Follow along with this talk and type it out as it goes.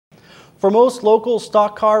For most local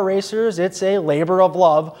stock car racers, it's a labor of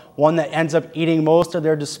love, one that ends up eating most of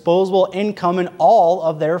their disposable income and all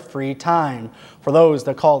of their free time. For those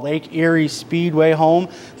that call Lake Erie Speedway home,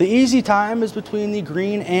 the easy time is between the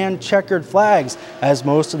green and checkered flags, as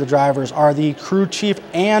most of the drivers are the crew chief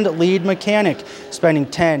and lead mechanic, spending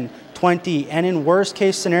 10, 20, and in worst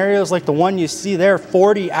case scenarios like the one you see there,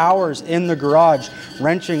 40 hours in the garage,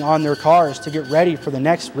 wrenching on their cars to get ready for the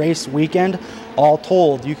next race weekend. All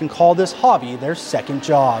told, you can call this hobby their second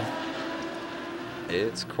job.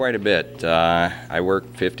 It's quite a bit. I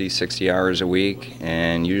work 50, 60 hours a week,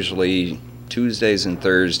 and usually Tuesdays and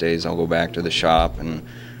Thursdays I'll go back to the shop and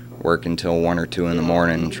work until 1 or 2 in the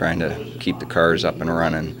morning trying to keep the cars up and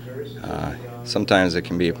running. Sometimes it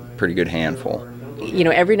can be a pretty good handful. You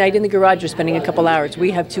know, every night in the garage we're spending a couple hours.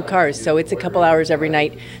 We have 2 cars, so it's a couple hours every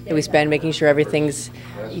night that we spend making sure everything's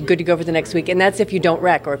good to go for the next week. And that's if you don't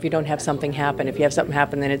wreck or if you don't have something happen. If you have something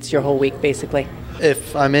happen, then it's your whole week, basically.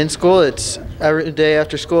 If I'm in school, it's every day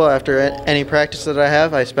after school. After any practice that I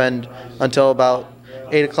have, I spend until about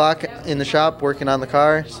 8 o'clock in the shop working on the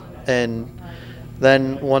cars. And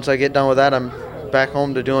then once I get done with that, I'm back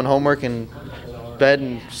home to doing homework and bed,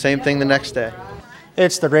 and same thing the next day.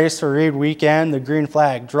 It's the Race for Reed weekend. The green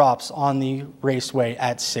flag drops on the raceway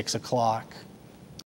at 6 o'clock.